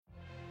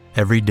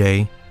Every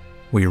day,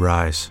 we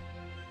rise,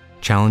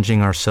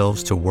 challenging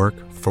ourselves to work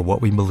for what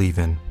we believe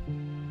in.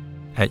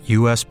 At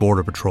U.S.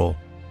 Border Patrol,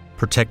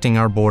 protecting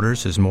our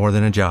borders is more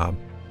than a job.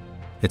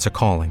 It's a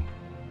calling.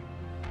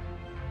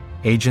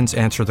 Agents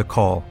answer the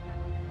call,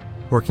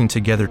 working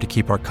together to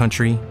keep our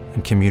country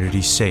and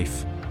communities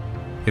safe.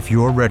 If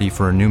you're ready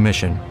for a new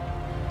mission,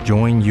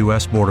 join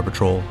U.S. Border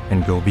Patrol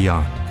and go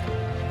beyond.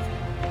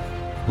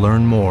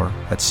 Learn more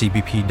at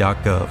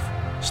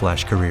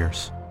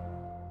cbp.gov/careers.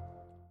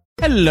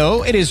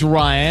 Hello, it is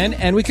Ryan,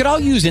 and we could all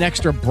use an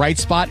extra bright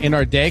spot in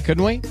our day,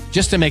 couldn't we?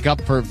 Just to make up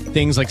for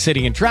things like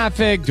sitting in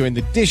traffic, doing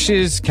the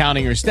dishes,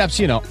 counting your steps,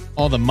 you know,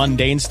 all the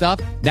mundane stuff.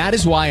 That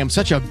is why I'm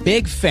such a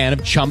big fan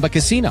of Chumba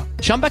Casino.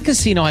 Chumba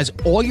Casino has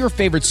all your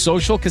favorite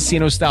social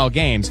casino-style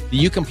games that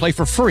you can play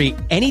for free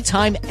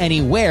anytime,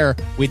 anywhere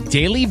with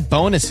daily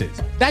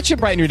bonuses. That should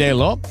brighten your day a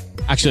little.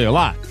 Actually, a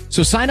lot.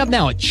 So sign up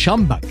now at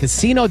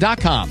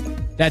ChumbaCasino.com.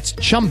 That's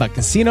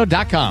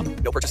ChumbaCasino.com.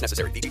 No purchase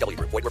necessary. VGW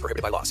Group. Void where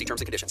prohibited by law. See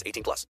terms and conditions.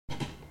 18+.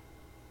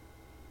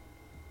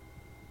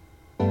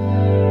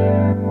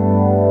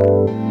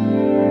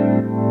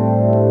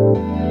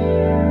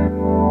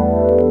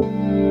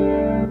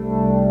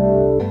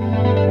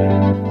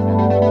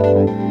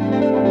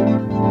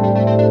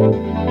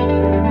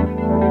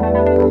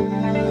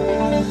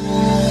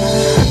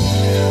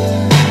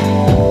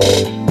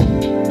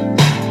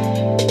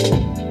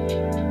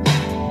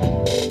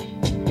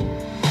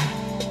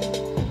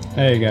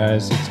 Hey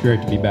guys, it's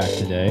great to be back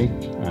today.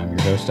 I'm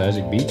your host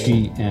Isaac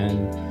Beachy,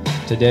 and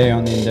today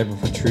on the Endeavor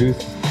for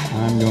Truth,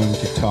 I'm going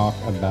to talk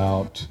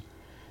about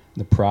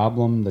the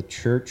problem the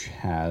church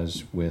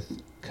has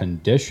with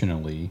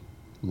conditionally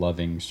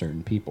loving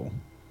certain people.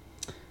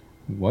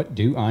 What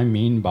do I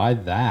mean by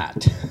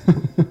that?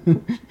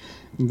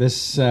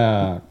 This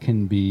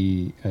can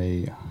be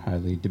a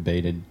highly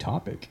debated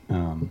topic.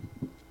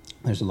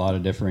 There's a lot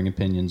of differing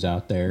opinions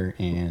out there,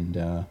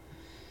 and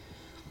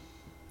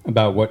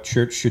about what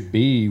church should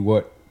be,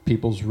 what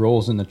people's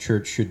roles in the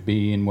church should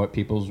be, and what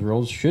people's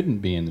roles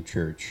shouldn't be in the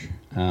church.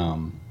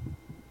 And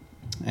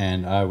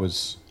I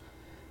was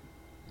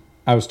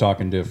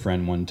talking to a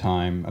friend one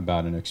time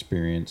about an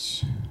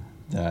experience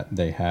that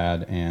they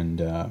had,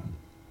 and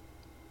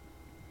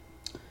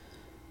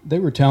they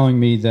were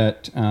telling me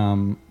that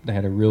they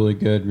had a really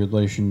good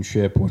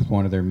relationship with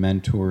one of their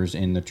mentors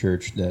in the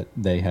church that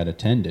they had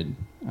attended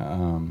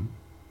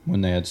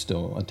when they had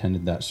still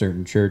attended that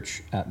certain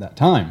church at that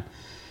time.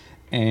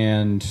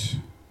 And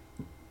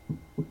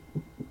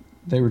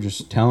they were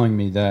just telling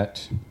me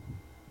that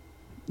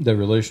the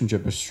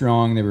relationship was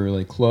strong. They were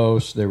really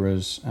close. There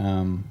was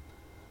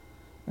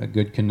a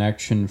good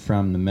connection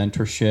from the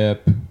mentorship.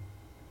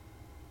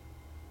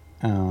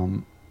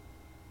 And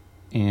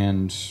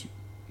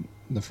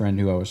the friend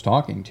who I was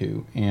talking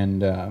to.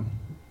 And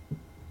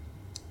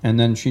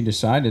then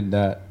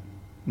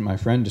my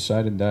friend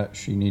decided that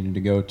she needed to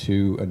go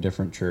to a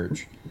different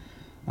church.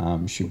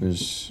 She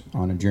was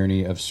on a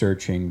journey of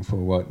searching for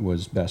what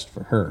was best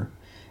for her.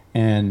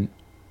 And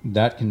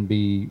that can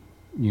be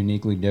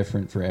uniquely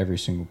different for every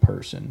single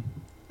person.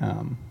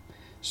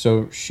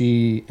 So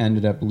she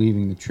ended up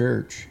leaving the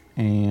church,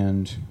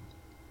 and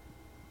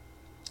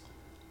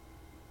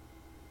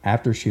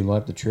after she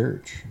left the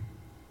church,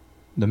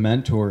 the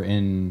mentor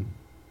in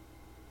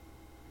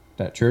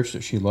that church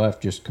that she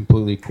left just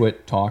completely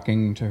quit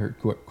talking to her,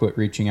 quit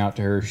reaching out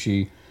to her.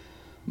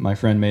 My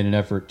friend made an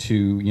effort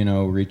to,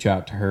 reach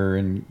out to her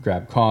and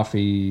grab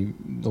coffee.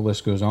 The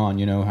list goes on.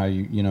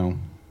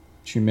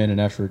 She made an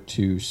effort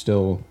to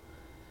still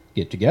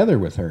get together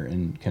with her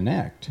and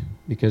connect,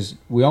 because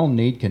we all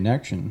need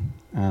connection.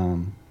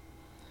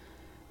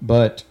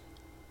 But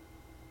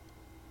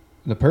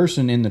the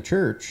person in the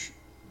church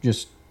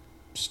just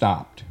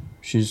stopped.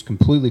 She just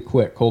completely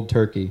quit, cold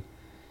turkey,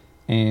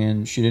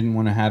 and she didn't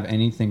want to have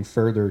anything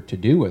further to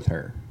do with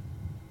her.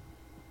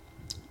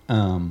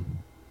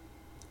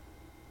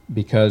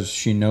 Because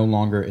she no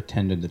longer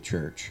attended the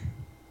church.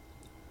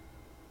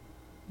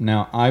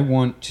 Now, I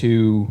want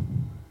to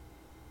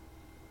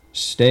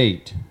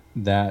state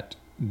that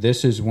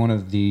this is one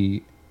of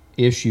the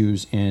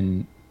issues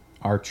in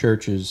our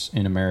churches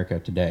in America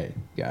today,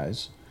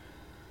 guys.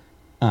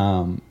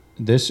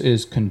 This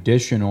is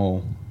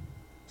conditional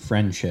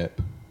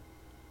friendship.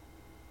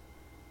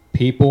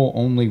 People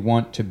only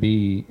want to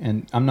be,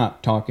 and I'm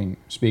not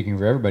speaking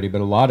for everybody, but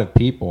a lot of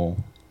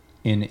people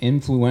in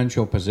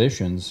influential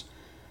positions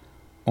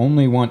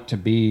only want to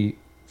be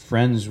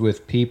friends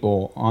with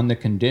people on the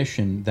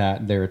condition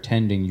that they're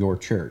attending your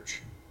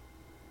church.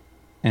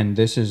 And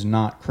this is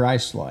not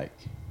Christ-like.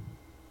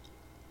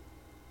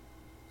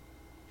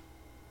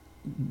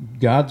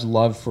 God's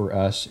love for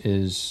us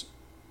is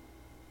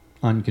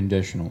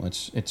unconditional.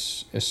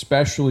 It's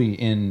especially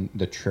in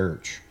the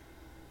church.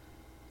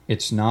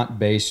 It's not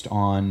based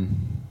on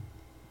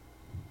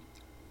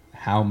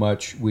how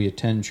much we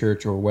attend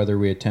church or whether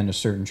we attend a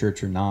certain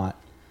church or not.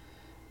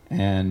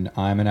 And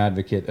I'm an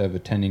advocate of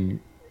attending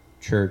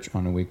church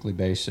on a weekly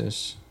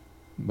basis,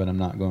 but I'm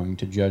not going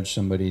to judge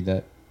somebody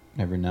that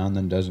every now and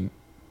then doesn't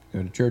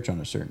go to church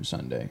on a certain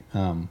Sunday.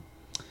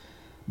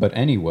 But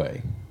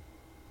anyway,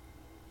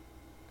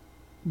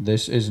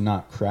 this is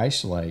not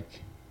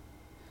Christ-like.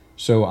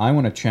 So I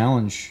want to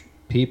challenge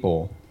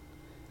people,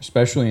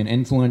 especially in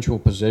influential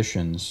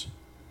positions,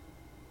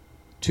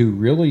 to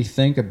really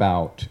think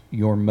about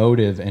your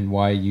motive and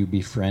why you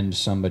befriend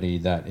somebody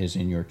that is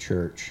in your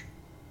church.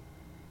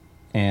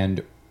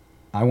 And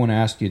I want to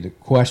ask you the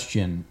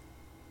question,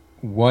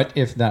 what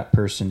if that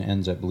person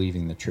ends up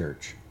leaving the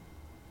church?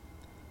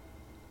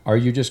 Are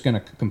you just going to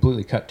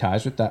completely cut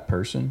ties with that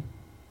person?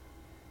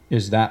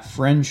 Is that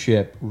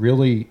friendship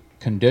really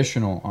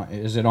conditional?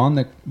 Is it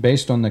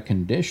based on the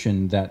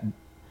condition that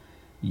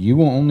you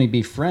will only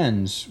be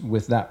friends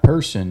with that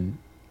person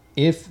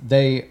if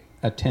they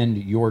attend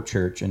your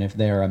church and if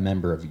they are a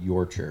member of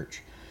your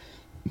church?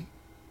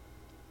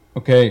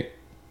 Okay,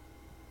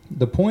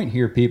 the point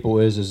here, people,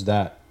 is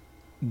that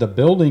the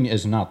building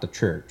is not the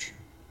church.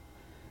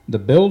 The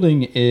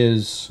building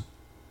is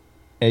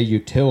a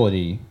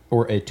utility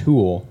or a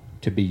tool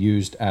to be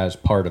used as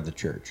part of the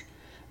church.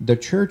 The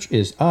church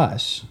is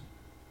us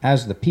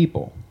as the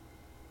people.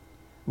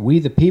 We,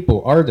 the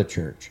people, are the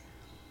church.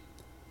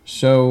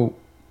 So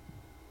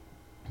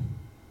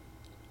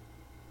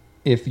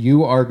if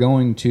you are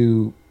going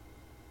to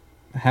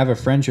have a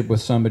friendship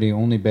with somebody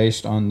only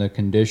based on the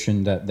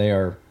condition that they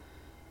are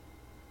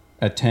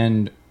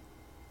attend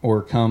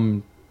or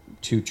come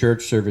to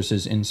church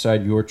services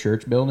inside your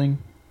church building,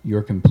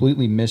 you're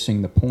completely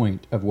missing the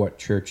point of what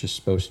church is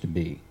supposed to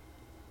be.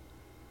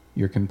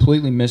 You're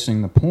completely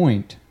missing the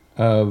point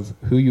of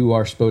who you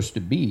are supposed to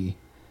be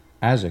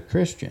as a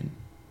Christian.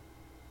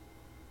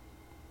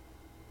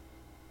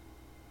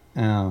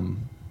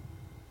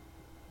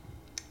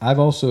 I've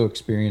also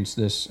experienced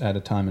this at a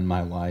time in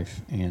my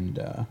life,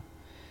 and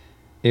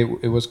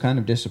it was kind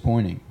of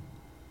disappointing.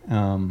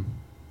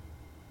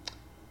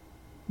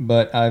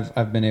 But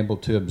I've been able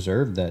to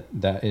observe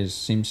that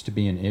seems to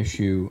be an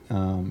issue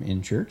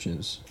in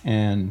churches.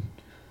 And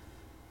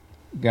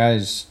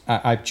guys,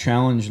 I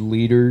challenge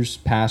leaders,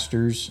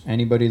 pastors,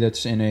 anybody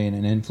that's in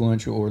an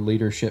influential or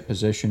leadership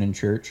position in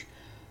church.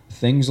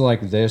 Things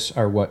like this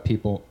are what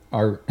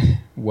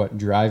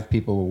drive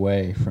people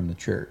away from the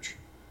church.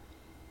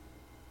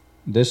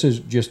 This is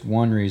just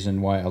one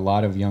reason why a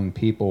lot of young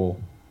people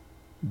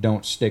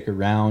don't stick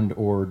around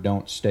or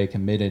don't stay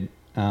committed,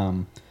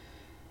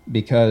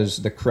 because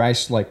the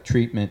Christ-like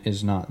treatment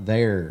is not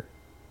there.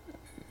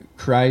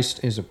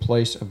 Christ is a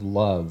place of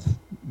love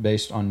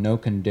based on no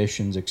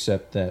conditions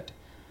except that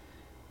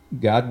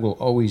God will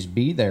always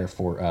be there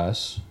for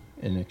us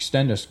and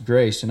extend us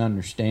grace and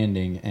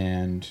understanding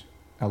and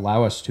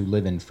allow us to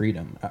live in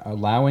freedom.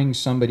 Allowing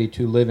somebody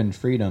to live in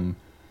freedom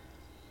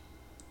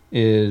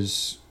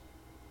is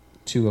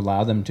to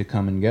allow them to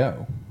come and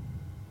go,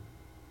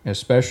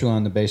 especially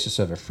on the basis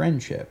of a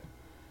friendship,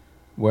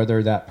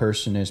 whether that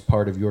person is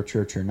part of your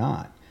church or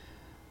not.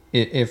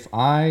 If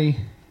I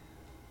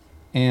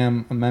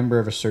am a member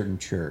of a certain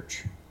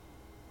church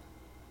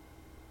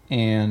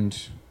and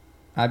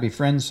I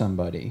befriend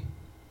somebody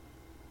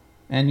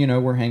and,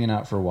 we're hanging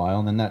out for a while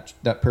and then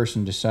that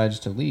person decides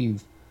to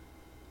leave,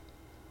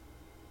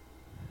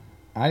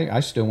 I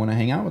still want to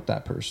hang out with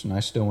that person.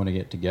 I still want to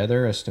get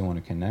together. I still want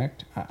to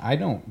connect. I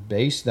don't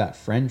base that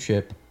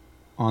friendship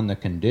on the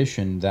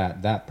condition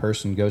that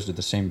person goes to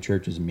the same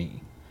church as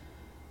me.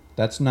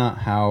 That's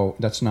not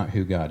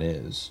who God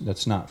is.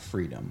 That's not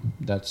freedom.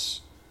 That's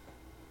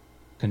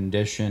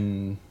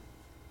condition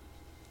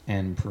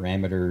and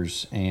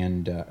parameters.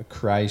 And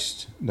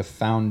Christ,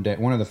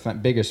 one of the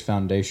biggest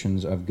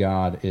foundations of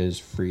God is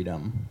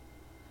freedom.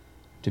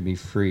 To be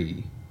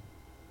free.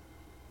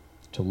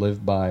 To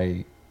live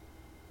by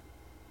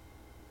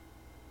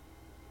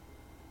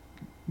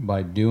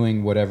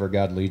doing whatever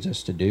God leads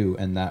us to do,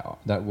 and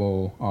that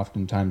will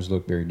oftentimes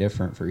look very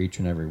different for each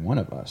and every one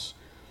of us.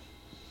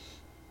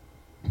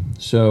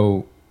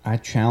 So I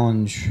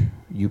challenge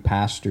you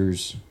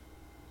pastors,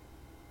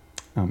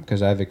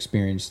 because I've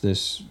experienced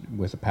this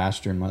with a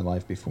pastor in my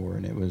life before,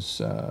 and it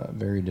was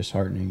very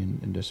disheartening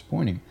and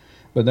disappointing.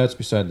 But that's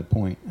beside the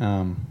point.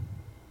 I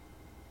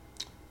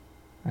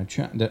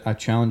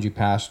challenge you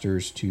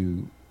pastors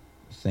to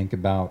think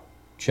about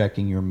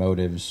checking your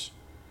motives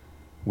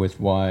with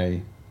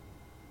why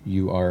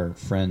you are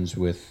friends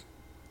with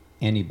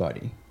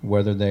anybody,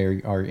 whether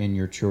they are in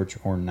your church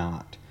or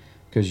not,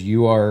 because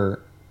you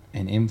are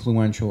an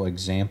influential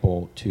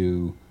example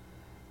to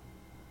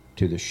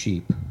the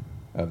sheep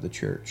of the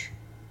church.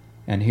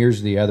 And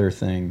here's the other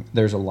thing.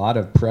 There's a lot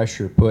of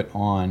pressure put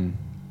on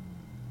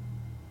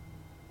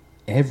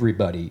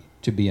everybody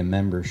to be a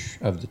member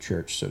of the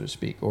church, so to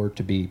speak, or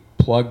to be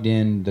plugged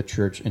in the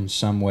church in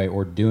some way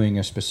or doing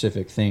a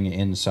specific thing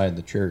inside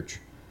the church.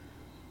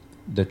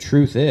 The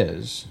truth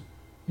is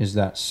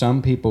that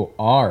some people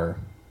are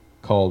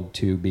called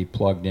to be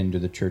plugged into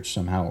the church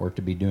somehow or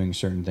to be doing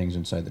certain things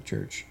inside the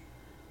church.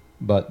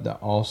 But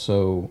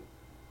also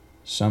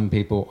some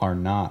people are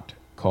not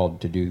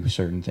called to do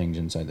certain things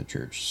inside the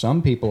church.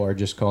 Some people are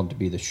just called to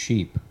be the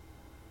sheep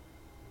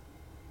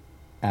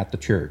at the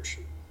church.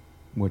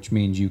 which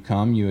means you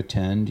come, you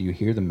attend, you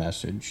hear the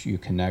message, you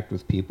connect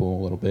with people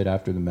a little bit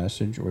after the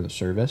message or the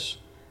service,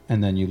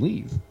 and then you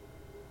leave.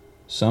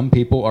 Some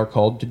people are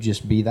called to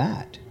just be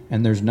that,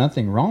 and there's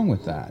nothing wrong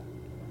with that.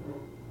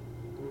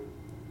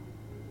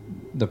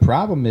 The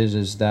problem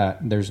is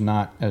that there's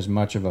not as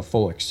much of a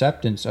full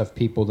acceptance of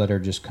people that are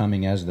just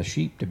coming as the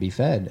sheep to be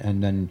fed.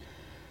 And then,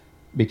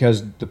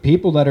 because the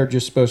people that are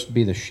just supposed to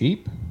be the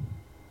sheep,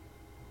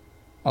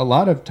 a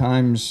lot of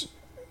times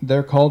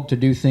they're called to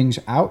do things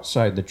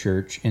outside the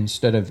church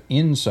instead of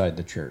inside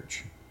the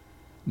church.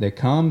 They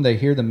come, they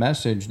hear the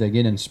message, they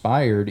get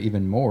inspired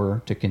even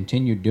more to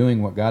continue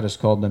doing what God has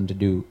called them to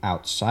do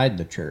outside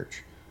the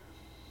church.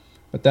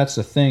 But that's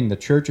the thing, the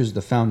church is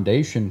the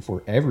foundation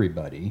for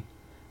everybody.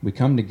 We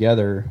come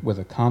together with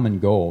a common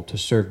goal to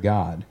serve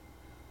God.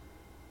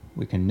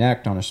 We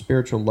connect on a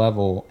spiritual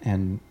level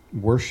and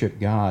worship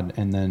God,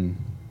 and then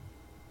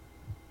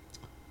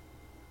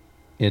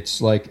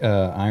it's like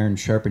iron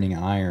sharpening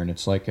iron.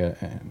 It's like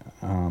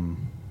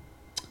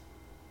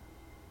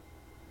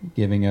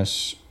giving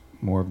us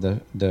more of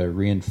the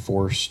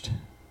reinforced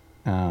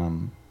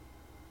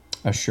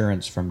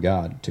assurance from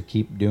God to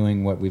keep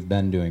doing what we've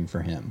been doing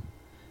for Him.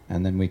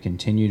 And then we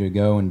continue to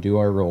go and do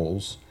our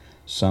roles,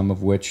 some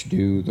of which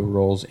do the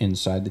roles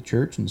inside the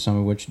church and some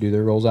of which do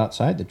their roles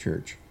outside the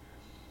church.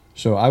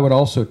 So I would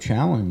also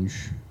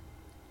challenge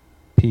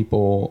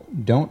people,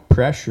 don't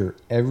pressure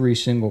every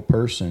single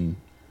person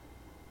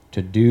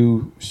to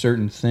do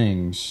certain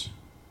things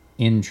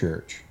in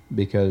church,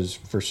 because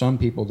for some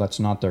people that's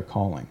not their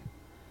calling.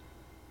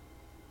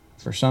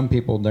 For some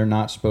people, they're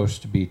not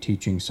supposed to be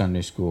teaching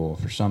Sunday school.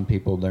 For some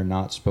people, they're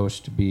not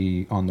supposed to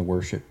be on the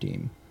worship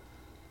team.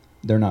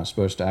 They're not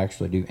supposed to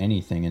actually do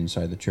anything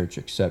inside the church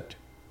except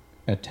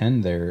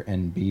attend there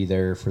and be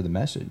there for the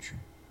message.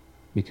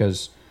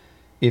 Because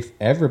if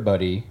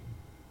everybody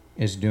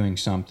is doing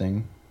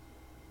something,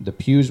 the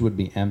pews would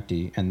be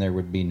empty and there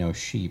would be no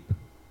sheep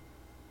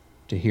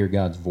to hear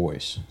God's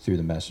voice through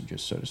the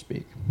messages, so to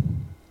speak.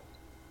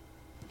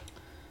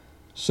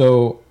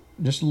 So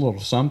just a little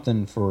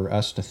something for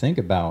us to think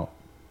about.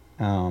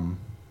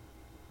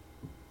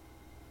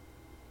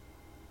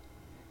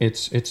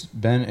 It's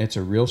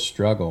a real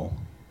struggle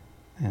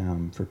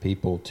for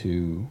people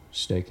to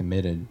stay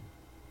committed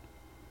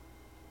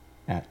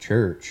at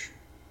church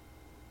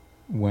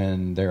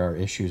when there are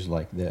issues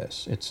like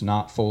this. It's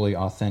not fully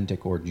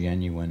authentic or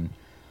genuine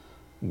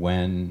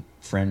when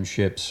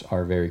friendships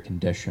are very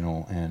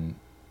conditional and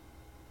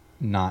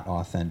not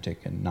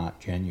authentic and not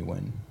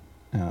genuine.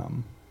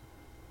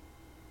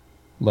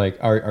 Like,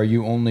 are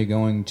you only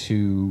going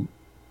to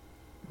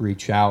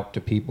reach out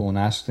to people and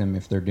ask them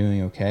if they're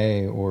doing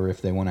okay or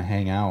if they want to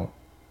hang out?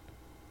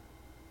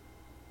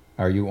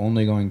 Are you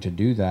only going to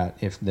do that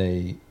if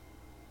they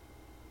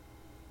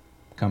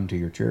come to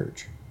your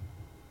church?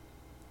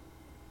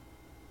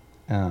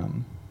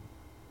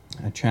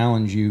 I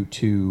challenge you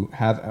to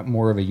have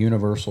more of a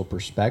universal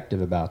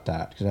perspective about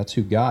that, because that's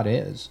who God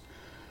is.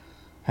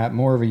 Have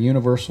more of a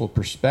universal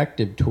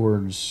perspective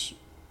towards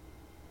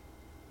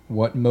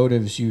what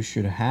motives you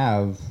should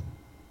have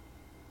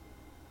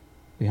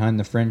behind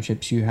the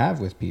friendships you have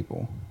with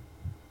people.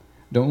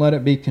 Don't let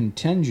it be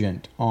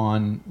contingent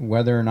on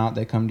whether or not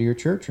they come to your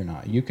church or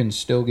not. You can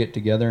still get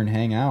together and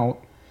hang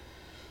out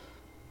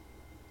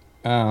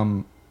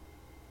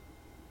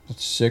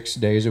 6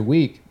 days a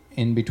week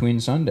in between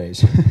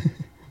Sundays.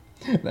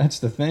 That's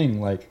the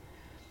thing. Like,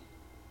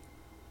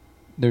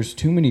 there's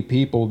too many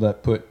people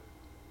that put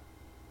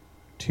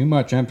too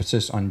much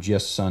emphasis on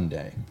just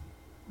Sunday.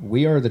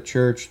 We are the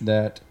church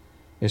that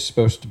is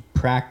supposed to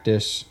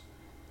practice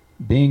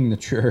being the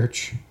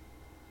church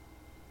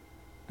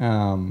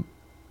from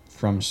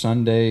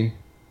Sunday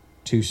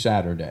to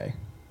Saturday,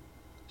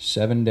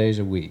 7 days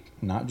a week,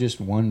 not just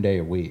 1 day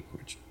a week.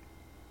 Which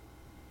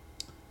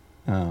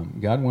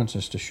God wants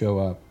us to show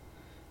up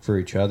for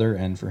each other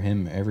and for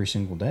Him every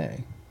single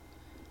day.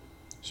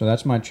 So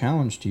that's my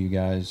challenge to you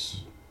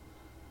guys.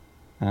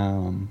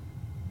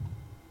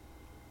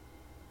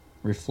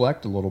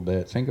 Reflect a little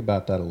bit. Think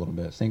about that a little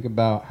bit. Think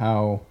about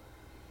how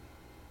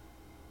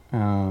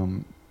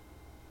you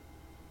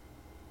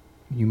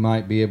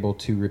might be able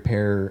to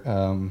repair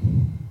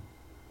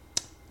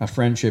a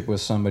friendship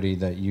with somebody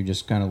that you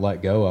just kind of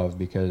let go of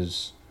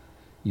because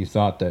you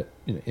thought that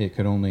it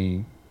could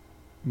only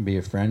be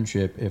a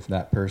friendship if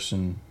that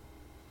person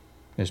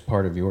is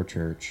part of your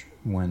church,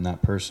 when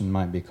that person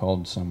might be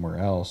called somewhere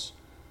else.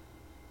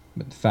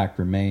 But the fact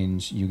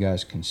remains, you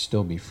guys can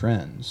still be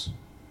friends,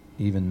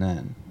 even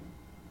then.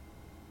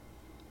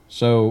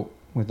 So,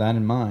 with that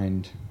in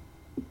mind,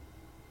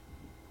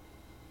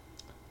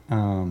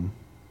 I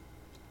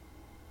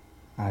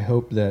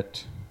hope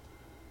that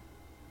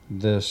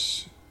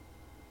this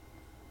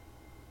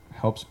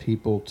helps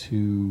people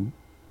to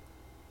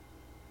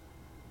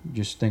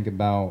just think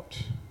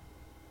about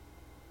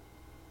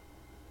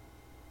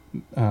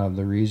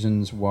the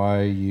reasons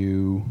why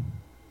you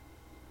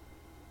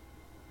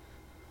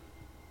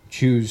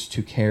choose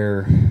to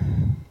care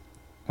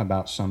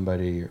about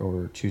somebody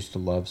or choose to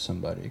love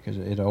somebody, because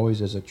it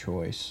always is a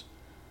choice.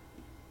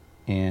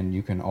 And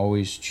you can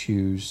always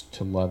choose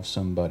to love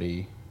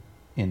somebody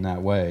in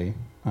that way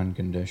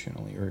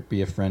unconditionally, or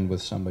be a friend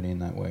with somebody in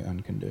that way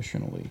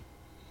unconditionally.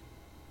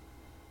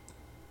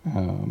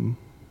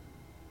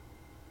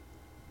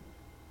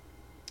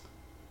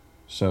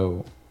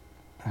 So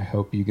I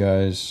hope you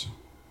guys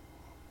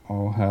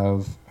all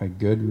have a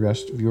good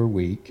rest of your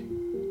week.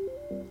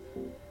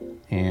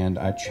 And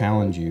I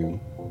challenge you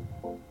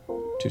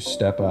to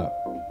step up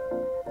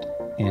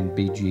and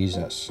be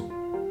Jesus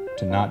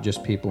to not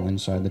just people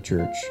inside the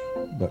church,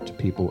 but to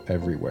people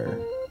everywhere.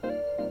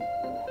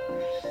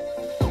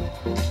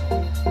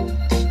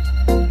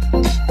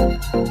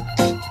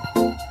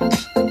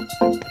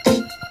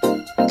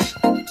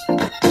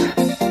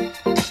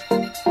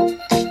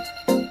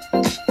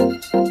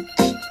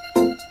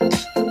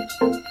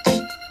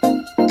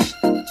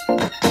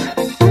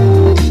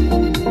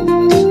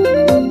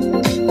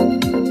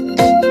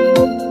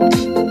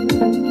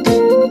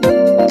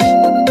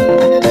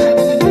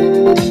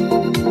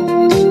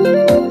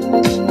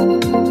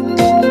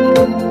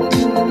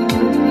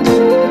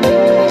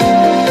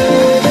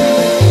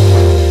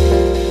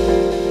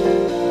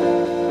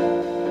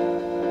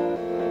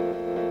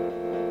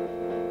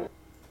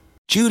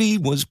 Judy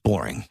was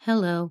boring.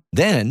 Hello.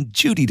 Then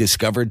Judy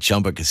discovered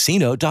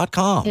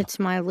ChumbaCasino.com. It's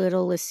my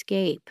little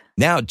escape.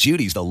 Now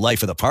Judy's the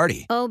life of the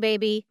party. Oh,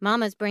 baby,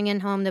 mama's bringing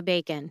home the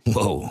bacon.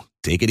 Whoa,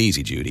 take it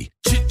easy, Judy.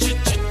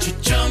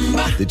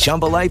 The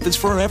Chumba life is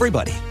for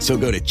everybody. So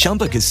go to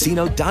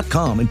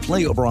ChumbaCasino.com and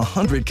play over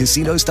 100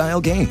 casino-style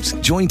games.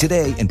 Join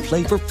today and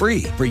play for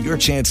free for your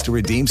chance to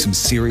redeem some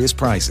serious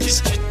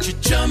prizes.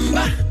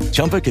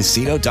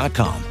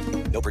 ChumbaCasino.com.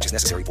 No purchase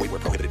necessary. Void where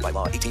prohibited by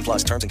law. 18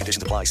 plus terms and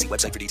conditions apply. See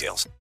website for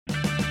details.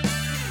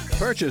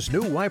 Purchase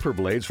new wiper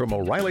blades from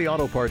O'Reilly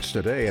Auto Parts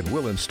today and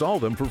we'll install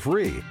them for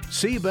free.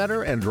 See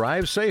better and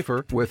drive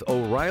safer with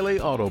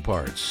O'Reilly Auto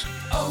Parts.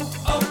 Oh,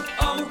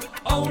 oh,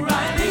 oh,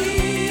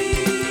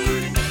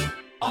 O'Reilly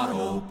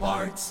Auto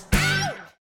Parts.